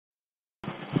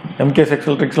MK's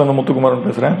XL ட்ரிக்ஸ்லேருந்து Muthukumaran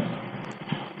பேசுகிறேன்.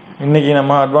 இன்றைக்கி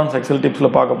நம்ம அட்வான்ஸ் எக்ஸல்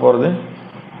டிப்ஸில் பார்க்க போகிறது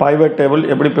பைவட் டேபிள்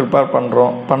எப்படி ப்ரிப்பேர்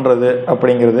பண்ணுறது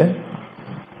அப்படிங்கிறது.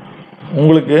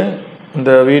 உங்களுக்கு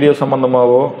இந்த வீடியோ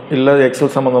சம்மந்தமாகவோ இல்லை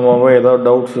எக்ஸல் சம்மந்தமாகவோ ஏதாவது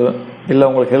டவுட்ஸு இல்லை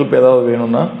உங்களுக்கு ஹெல்ப் ஏதாவது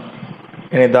வேணும்னா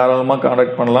என்னை தாராளமாக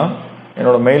காண்டாக்ட் பண்ணலாம்.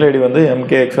 என்னோடய மெயில் ஐடி வந்து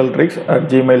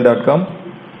mkexceltricks@gmail.com.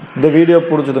 இந்த வீடியோ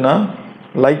பிடிச்சதுன்னா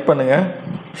லைக் பண்ணுங்கள்,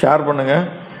 ஷேர் பண்ணுங்கள்,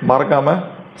 மறக்காமல்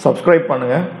சப்ஸ்கிரைப்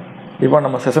பண்ணுங்கள். இப்போ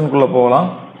நம்ம செஷனுக்குள்ளே போகலாம்.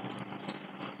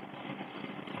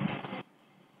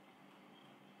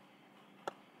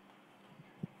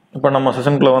 இப்போ நம்ம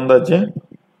செஷனுக்குள்ளே வந்தாச்சு.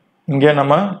 இங்கே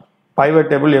நம்ம பைவட்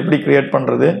டேபிள் எப்படி க்ரியேட்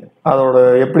பண்ணுறது, அதோட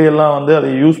எப்படியெல்லாம் வந்து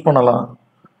அதை யூஸ் பண்ணலாம்,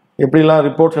 எப்படிலாம்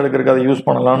ரிப்போர்ட்ஸ் எடுக்கிறதுக்கு அதை யூஸ்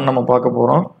பண்ணலாம்னு நம்ம பார்க்க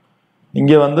போகிறோம்.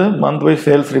 இங்கே வந்து மந்த் வைஸ்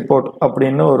சேல்ஸ் ரிப்போர்ட்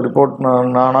அப்படின்னு ஒரு ரிப்போர்ட்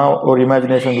நானாக ஒரு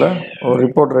இமேஜினேஷனில் ஒரு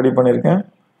ரிப்போர்ட் ரெடி பண்ணியிருக்கேன்.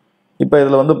 இப்போ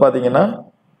இதில் வந்து பார்த்தீங்கன்னா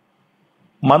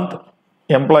month,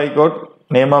 employee code,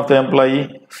 name of the employee,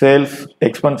 sales,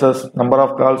 expenses, number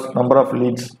of calls, number of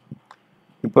leads.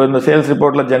 இப்போ இந்த சேல்ஸ்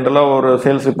ரிப்போர்ட்டில் ஜென்ரலாக ஒரு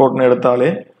சேல்ஸ் ரிப்போர்ட்னு எடுத்தாலே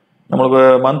நம்மளுக்கு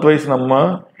மந்த் வைஸ் நம்ம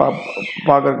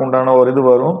பார்க்கறதுக்கு உண்டான ஒரு இது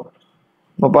வரும்.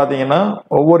 இப்போ பார்த்தீங்கன்னா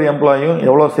ஒவ்வொரு எம்ப்ளாயும்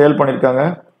எவ்வளோ சேல் பண்ணியிருக்காங்க,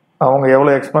 அவங்க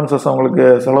எவ்வளோ எக்ஸ்பென்சஸ் அவங்களுக்கு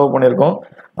செலவு பண்ணியிருக்கோம்,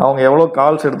 அவங்க எவ்வளோ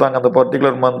கால்ஸ் எடுத்தாங்க அந்த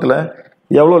பர்டிகுலர் மந்தில்,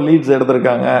 எவ்வளோ லீட்ஸ்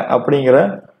எடுத்திருக்காங்க அப்படிங்கிற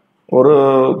ஒரு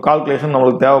கால்குலேஷன்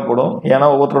நம்மளுக்கு தேவைப்படும். ஏன்னா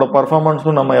ஒவ்வொருத்தரோட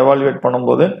பர்ஃபார்மன்ஸும் நம்ம எவாலுவேட்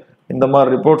பண்ணும்போது இந்த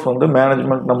மாதிரி ரிப்போர்ட்ஸ் வந்து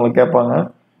மேனேஜ்மெண்ட் நம்மளுக்கு கேட்பாங்க.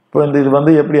 இப்போ இது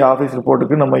வந்து எப்படி ஆஃபீஸ்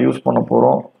ரிப்போர்ட்டுக்கு நம்ம யூஸ் பண்ண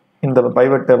போகிறோம், இந்த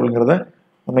பைவட் டேபிள்ங்கிறத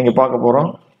நம்ம இங்கே பார்க்க போகிறோம்.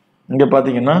 இங்கே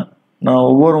பார்த்தீங்கன்னா நான்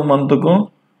ஒவ்வொரு மந்த்துக்கும்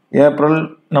ஏப்ரல்,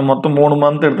 நான் மொத்தம் 3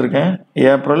 மந்த் எடுத்திருக்கேன்.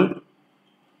 ஏப்ரல்,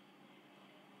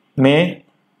 மே,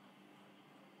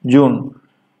 ஜூன்,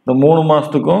 இந்த 3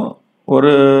 மாதத்துக்கும்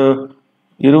ஒரு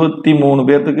 23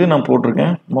 பேர்த்துக்கு நான்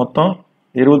போட்டிருக்கேன். மொத்தம்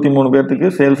 23 பேர்த்துக்கு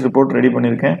சேல்ஸ் ரிப்போர்ட் ரெடி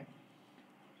பண்ணியிருக்கேன்.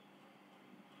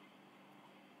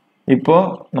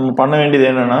 இப்போது நம்ம பண்ண வேண்டியது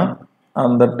என்னென்னா,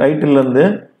 அந்த டைட்டில்லேருந்து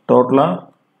டோட்டலாக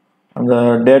அந்த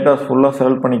டேட்டாஸ் ஃபுல்லாக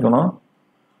செலக்ட் பண்ணிக்கணும்.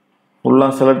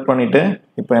 ஃபுல்லாக செலக்ட் பண்ணிவிட்டு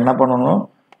இப்போ என்ன பண்ணணும்,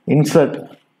 இன்சர்ட்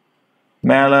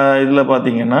மேலே இதில்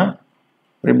பார்த்தீங்கன்னா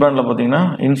ரிப்பனில் பார்த்தீங்கன்னா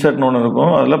இன்சர்ட்னு ஒன்று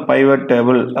இருக்கும், அதில் பைவட்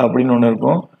டேபிள் அப்படின்னு ஒன்று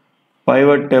இருக்கும்.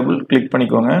 பைவட் டேபிள் கிளிக்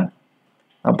பண்ணிக்கோங்க.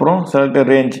 அப்புறம் செலக்ட்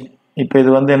ரேஞ்ச். இப்போ இது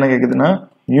வந்து என்ன கேட்குதுன்னா,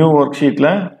 நியூ ஒர்க் ஷீட்டில்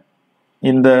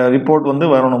இந்த ரிப்போர்ட் வந்து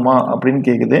வரணுமா அப்படின்னு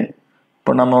கேட்குது.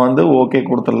 இப்போ நம்ம வந்து ஓகே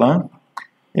கொடுத்துடலாம்.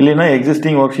 இல்லைன்னா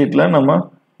எக்ஸிஸ்டிங் ஒர்க் ஷீட்டில் நம்ம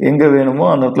எங்கே வேணுமோ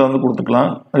அந்த இடத்துல வந்து கொடுத்துக்கலாம்,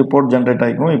 ரிப்போர்ட் ஜென்ரேட்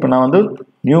ஆகிக்கும். இப்போ நான் வந்து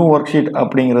நியூ ஒர்க் ஷீட்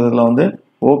அப்படிங்கிறதுல வந்து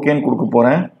ஓகேன்னு கொடுக்க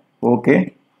போகிறேன். ஓகே.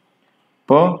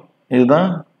 இப்போது இதுதான்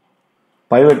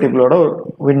பைவட் டேபிளோட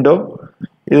விண்டோ.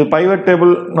 இது பைவட்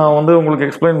டேபிள் நான் வந்து உங்களுக்கு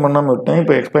எக்ஸ்பிளைன் பண்ணாமல் விட்டேன்,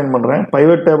 இப்போ எக்ஸ்பிளைன் பண்ணுறேன்.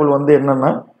 பைவட் டேபிள் வந்து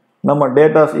என்னென்னா, நம்ம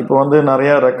டேட்டாஸ் இப்போ வந்து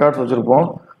நிறையா ரெக்கார்ட்ஸ் வச்சுருப்போம்.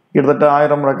 கிட்டத்தட்ட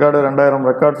 1000 ரெக்கார்டு 2000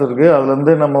 ரெக்கார்ட்ஸ் இருக்குது.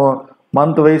 அதுலேருந்து நம்ம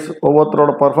மந்த் வைஸ்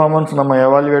ஒவ்வொருத்தரோட பர்ஃபார்மன்ஸ் நம்ம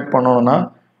எவாலுவேட் பண்ணணும்னா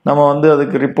நம்ம வந்து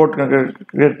அதுக்கு ரிப்போர்ட்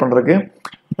க்ரியேட் பண்ணுறதுக்கு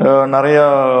நிறையா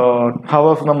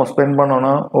ஹவர்ஸ் நம்ம ஸ்பெண்ட்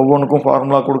பண்ணோன்னா ஒவ்வொன்றுக்கும்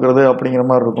ஃபார்முலா கொடுக்குறது அப்படிங்கிற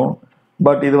மாதிரி இருக்கும்.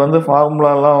 பட் இது வந்து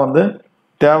ஃபார்முலாலாம் வந்து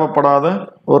தேவைப்படாத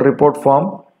ஒரு ரிப்போர்ட் ஃபார்ம்.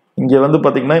 இங்கே வந்து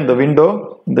பார்த்திங்கன்னா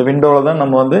இந்த விண்டோவில் தான்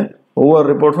நம்ம வந்து ஒவ்வொரு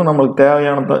ரிப்போர்ட்ஸும் நம்மளுக்கு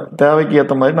தேவைக்கு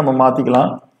ஏற்ற மாதிரி நம்ம மாற்றிக்கலாம்.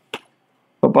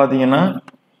 இப்போ பார்த்தீங்கன்னா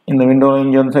இந்த விண்டோவில்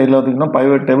இங்கே வந்து சைடில் பார்த்திங்கன்னா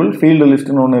பைவட் டேபிள் ஃபீல்டு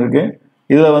லிஸ்ட்டுன்னு ஒன்று இருக்குது.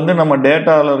 இதில் வந்து நம்ம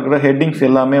டேட்டாவில் இருக்கிற ஹெட்டிங்ஸ்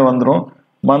எல்லாமே வந்துடும்.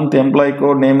 Month, employee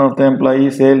code, name of the employee,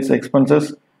 sales, expenses,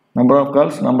 number of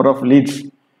calls, number of leads.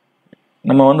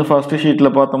 நம்ம வந்து ஃபஸ்ட்டு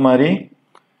ஷீட்டில் பார்த்த மாதிரி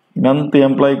month,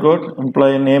 employee code,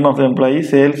 employee name of the employee,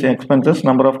 sales, expenses,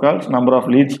 number of calls, number of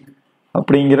leads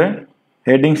அப்படிங்கிற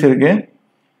headings இருக்குது.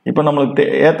 இப்போ நம்மளுக்கு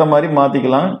ஏற்ற மாதிரி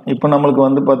மாற்றிக்கலாம். இப்போ நம்மளுக்கு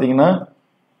வந்து பார்த்திங்கன்னா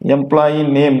எம்ப்ளாயி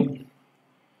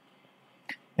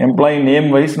நேம்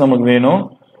வைஸ் நமக்கு வேணும்.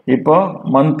 இப்போ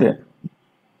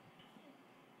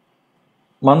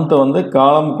மந்த்தை வந்து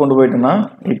காலம் கொண்டு போயிட்டோன்னா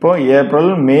இப்போ ஏப்ரல்,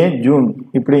 மே, ஜூன்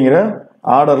இப்படிங்கிற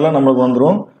ஆர்டரில் நம்மளுக்கு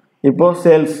வந்துடும். இப்போது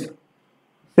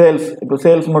சேல்ஸ் இப்போ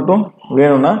சேல்ஸ் மட்டும்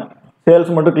வேணும்னா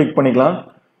சேல்ஸ் மட்டும் கிளிக் பண்ணிக்கலாம்.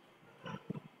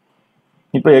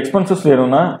 இப்போ எக்ஸ்பென்சஸ்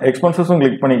வேணும்னா எக்ஸ்பென்சஸும்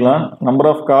கிளிக் பண்ணிக்கலாம். Number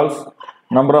of calls,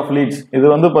 number of leads. இது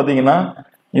வந்து பார்த்திங்கன்னா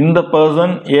இந்த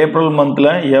பர்சன் ஏப்ரல்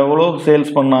மந்தில் எவ்வளோ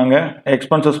சேல்ஸ் பண்ணாங்க,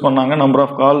 எக்ஸ்பென்சஸ் பண்ணாங்க, நம்பர்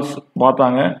ஆஃப் கால்ஸ்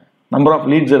பார்த்தாங்க, நம்பர் ஆஃப்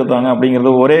லீட்ஸ் எடுத்தாங்க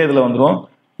அப்படிங்கிறது ஒரே இதில் வந்துடும்.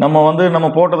 நம்ம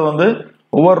போட்டது வந்து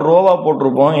ஒவ்வொரு ரோவாக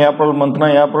போட்டிருப்போம். ஏப்ரல் மந்த்னா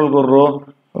ஏப்ரலுக்கு ஒரு ரோ,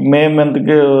 மே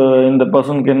மந்த்துக்கு இந்த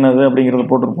பர்சனுக்கு என்னது அப்படிங்கிறத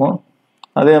போட்டிருப்போம்.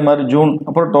 அதே மாதிரி ஜூன்,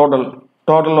 அப்புறம்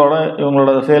டோட்டலோட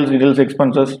இவங்களோட sales details,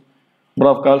 expenses, number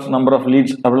of calls, number of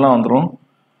leads அப்படிலாம் வந்துடும்.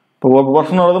 இப்போ ஒரு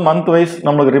பர்சனோட மந்த் வைஸ்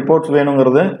நம்மளுக்கு ரிப்போர்ட்ஸ்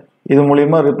வேணுங்கிறது இது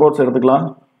மூலிமா ரிப்போர்ட்ஸ் எடுத்துக்கலாம்.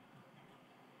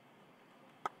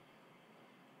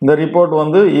 இந்த ரிப்போர்ட்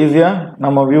வந்து ஈஸியாக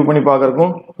நம்ம வியூ பண்ணி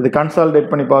பார்க்குறக்கும் இது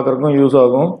கன்சாலிடேட் பண்ணி பார்க்குறக்கும் யூஸ்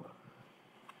ஆகும்.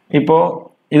 இப்போது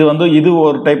இது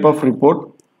ஒரு டைப் ஆஃப் ரிப்போர்ட்.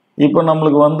 இப்போ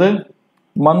நம்மளுக்கு வந்து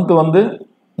மந்த் வந்து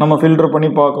நம்ம ஃபில்டர் பண்ணி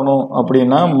பார்க்கணும்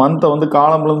அப்படின்னா மந்த்தை வந்து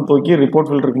காலம்லேருந்து தூக்கி ரிப்போர்ட்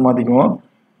ஃபில்டருக்கு மாற்றிக்குவோம்.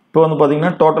 இப்போ வந்து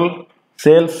பார்த்தீங்கன்னா total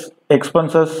sales,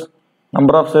 expenses,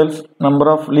 number of sales, number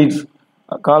of leads,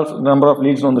 calls, number of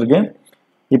leads வந்திருக்கு.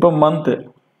 இப்போ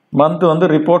மந்த் வந்து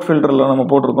ரிப்போர்ட் ஃபில்டரில் நம்ம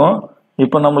போட்டிருக்கோம்.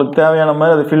 இப்போ நம்மளுக்கு தேவையான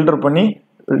மாதிரி அதை ஃபில்டர் பண்ணி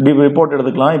ரிப்போர்ட்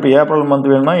எடுத்துக்கலாம். இப்போ ஏப்ரல் மந்த்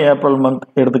வேணும்னா ஏப்ரல் மந்த்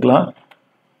எடுத்துக்கலாம்.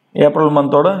 ஏப்ரல்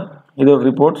மந்தோட இது ஒரு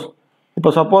ரிப்போர்ட்ஸ். இப்போ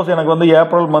சப்போஸ் எனக்கு வந்து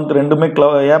ஏப்ரல் மந்த் ரெண்டுமே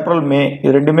ஏப்ரல் மே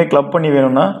இது ரெண்டுமே கிளப் பண்ணி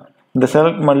வேணும்னா இந்த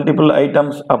செலக்ட் மல்டிபிள்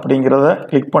ஐட்டம்ஸ் அப்படிங்கிறத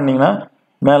கிளிக் பண்ணிங்கன்னா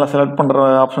மேலே செலக்ட் பண்ணுற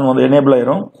ஆப்ஷன் வந்து எனேபிள்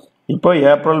ஆயிரும். இப்போ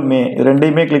ஏப்ரல் மே இது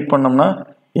ரெண்டையுமே கிளிக் பண்ணோம்னா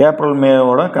ஏப்ரல்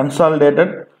மேவோட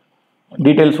கன்சாலிடேட்டட்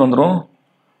டீட்டெயில்ஸ் வந்துடும்.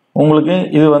 உங்களுக்கு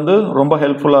இது வந்து ரொம்ப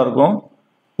ஹெல்ப்ஃபுல்லாக இருக்கும்.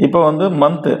 இப்போ வந்து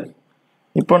மந்த்து,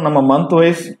 இப்போ நம்ம மந்த்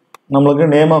வைஸ் நம்மளுக்கு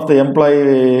name of the employee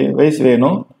wise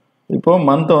வேணும். இப்போ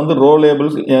மந்த்தை வந்து row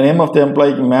labels name of the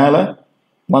எம்ப்ளாய்க்கு மேலே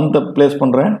மந்த்தை ப்ளேஸ்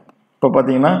பண்ணுறேன். இப்போ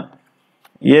பார்த்தீங்கன்னா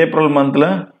ஏப்ரல் மந்தில்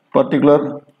பர்டிகுலர்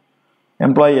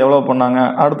எம்ப்ளாயி எவ்வளோ பண்ணாங்க,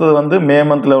 அடுத்தது வந்து மே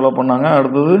மந்தில் எவ்வளோ பண்ணாங்க,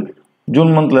 அடுத்தது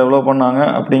ஜூன் மந்தில் எவ்வளோ பண்ணாங்க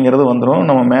அப்படிங்கிறது வந்துடும்.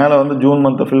 நம்ம மேலே வந்து ஜூன்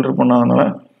மந்த்தை ஃபில்டர் பண்ணாதனால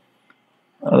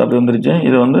அது அப்படி வந்துருச்சு.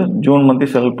 இது வந்து ஜூன்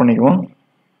மந்த்தையும் செலக்ட் பண்ணிக்குவோம்.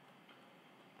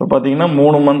 இப்போ பார்த்தீங்கன்னா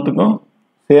 3 மந்த்துக்கும்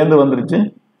சேர்ந்து வந்துருச்சு.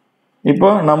 இப்போ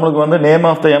நம்மளுக்கு வந்து நேம்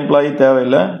ஆஃப் த எம்ப்ளாயி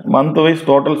தேவையில்லை. Month wise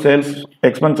total sales,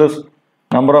 expenses,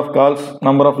 number of calls,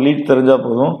 number of lead தெரிஞ்சால்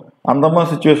போதும். அந்த மாதிரி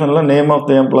சுச்சுவேஷனில் நேம் ஆஃப்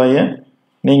த எம்ப்ளாயை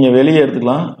நீங்கள் வெளியே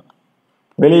எடுத்துக்கலாம்.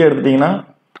 வெளியே எடுத்துட்டிங்கன்னா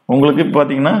உங்களுக்கு இப்போ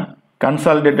பார்த்தீங்கன்னா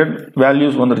கன்சாலிடேட்டட்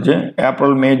வேல்யூஸ் வந்துருச்சு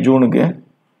ஏப்ரல், மே, ஜூனுக்கு.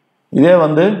 இதே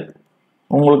வந்து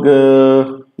உங்களுக்கு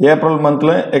ஏப்ரல்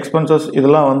மந்தில் எக்ஸ்பென்சஸ்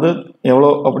இதெல்லாம் வந்து எவ்வளோ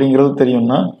அப்படிங்கிறது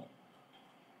தெரியும்னா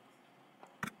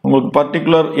உங்களுக்கு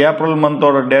பர்டிகுலர் ஏப்ரல்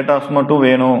மந்தோட டேட்டாஸ் மட்டும்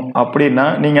வேணும் அப்படின்னா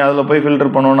நீங்கள் அதில் போய்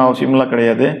ஃபில்டர் பண்ணணும்னு அவசியம்லாம்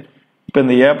கிடையாது. இப்போ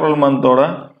இந்த ஏப்ரல் மந்தோட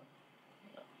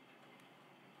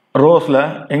ரோஸில்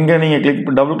எங்கே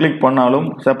நீங்கள் டபுள் கிளிக் பண்ணாலும்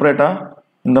செப்பரேட்டாக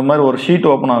இந்த மாதிரி ஒரு ஷீட்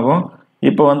ஓப்பன் ஆகும்.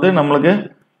 இப்போ வந்து நம்மளுக்கு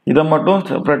இதை மட்டும்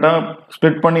செப்பரேட்டாக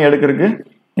ஸ்ப்ளிட் பண்ணி எடுக்கிறதுக்கு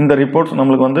இந்த ரிப்போர்ட்ஸ்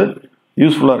நம்மளுக்கு வந்து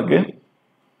யூஸ்ஃபுல்லாக இருக்குது.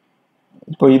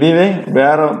 இப்போ இதுவே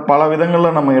வேறு பல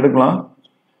விதங்களில் நம்ம எடுக்கலாம்.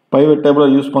 பைவட் டேபிளை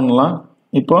யூஸ் பண்ணலாம்.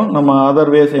 இப்போ நம்ம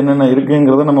அதர் வேஸ் என்னென்ன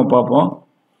இருக்குங்கிறத நம்ம பார்ப்போம்.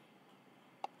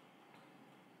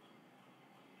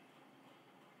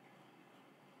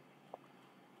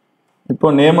 இப்போ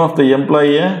நேம் ஆஃப் த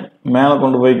எம்ப்ளாயியை மேலே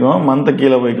கொண்டு போய்க்குவோம், மந்த்தை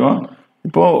கீழே போய்க்குவோம்.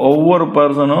 இப்போது ஒவ்வொரு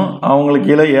பர்சனும் அவங்களுக்கு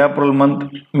கீழே April month,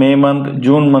 May month,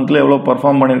 June மந்தில் எவ்வளோ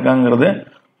பர்ஃபார்ம் பண்ணியிருக்காங்கிறது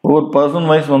ஒவ்வொரு பர்சன்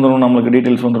வைஸ் வந்துடும், நம்மளுக்கு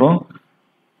டீட்டெயில்ஸ் வந்துடும்.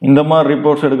 இந்த மாதிரி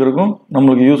ரிப்போர்ட்ஸ் எடுக்கிறதுக்கும்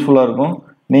நம்மளுக்கு யூஸ்ஃபுல்லாக இருக்கும்.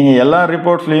 நீங்கள் எல்லா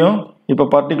ரிப்போர்ட்ஸ்லேயும் இப்போ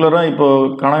பர்டிகுலராக இப்போ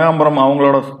கனகாம்பரம்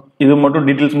அவங்களோட இது மட்டும்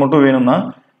டீட்டெயில்ஸ் மட்டும் வேணும்னா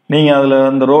நீங்கள் அதில்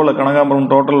அந்த ரோவில் கனகாம்பரம்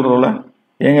டோட்டல் ரோவில்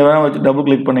எங்கே வேணால் வச்சு டபுள்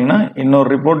கிளிக் பண்ணிங்கன்னா இன்னொரு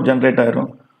ரிப்போர்ட் ஜென்ரேட்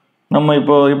ஆகிரும். நம்ம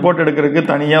இப்போ ரிப்போர்ட் எடுக்கிறதுக்கு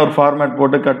தனியாக ஒரு ஃபார்மேட்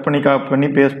போட்டு கட் பண்ணி காப்பி பண்ணி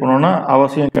பேஸ்ட் பண்ணோன்னா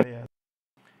அவசியம் கிடையாது.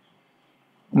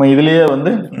 நம்ம இதுலேயே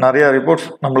வந்து நிறையா ரிப்போர்ட்ஸ்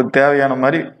நம்மளுக்கு தேவையான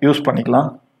மாதிரி யூஸ் பண்ணிக்கலாம்.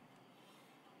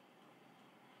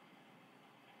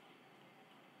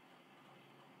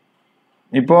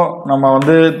 இப்போ நம்ம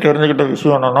வந்து தெரிஞ்சுக்கிட்ட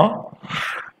விஷயம் என்னன்னா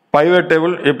பைவட்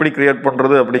டேபிள் எப்படி கிரியேட்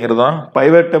பண்ணுறது அப்படிங்கிறது தான்.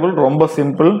 பைவட் டேபிள் ரொம்ப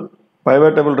simple.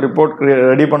 Pivot table report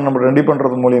ready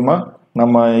பண்ணுறது மூலிமா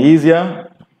நம்ம ஈஸியாக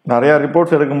நிறையா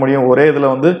ரிப்போர்ட்ஸ் எடுக்க முடியும். ஒரே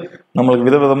இதில் வந்து நம்மளுக்கு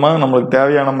விதவிதமாக நம்மளுக்கு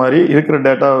தேவையான மாதிரி இருக்கிற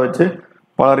டேட்டாவை வச்சு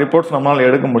பல ரிப்போர்ட்ஸ் நம்மளால்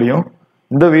எடுக்க முடியும்.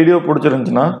 இந்த வீடியோ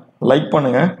பிடிச்சிருந்துச்சுன்னா லைக்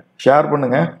பண்ணுங்கள், ஷேர்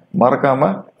பண்ணுங்கள்,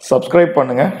 மறக்காமல் சப்ஸ்கிரைப்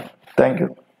பண்ணுங்கள். தேங்க்யூ.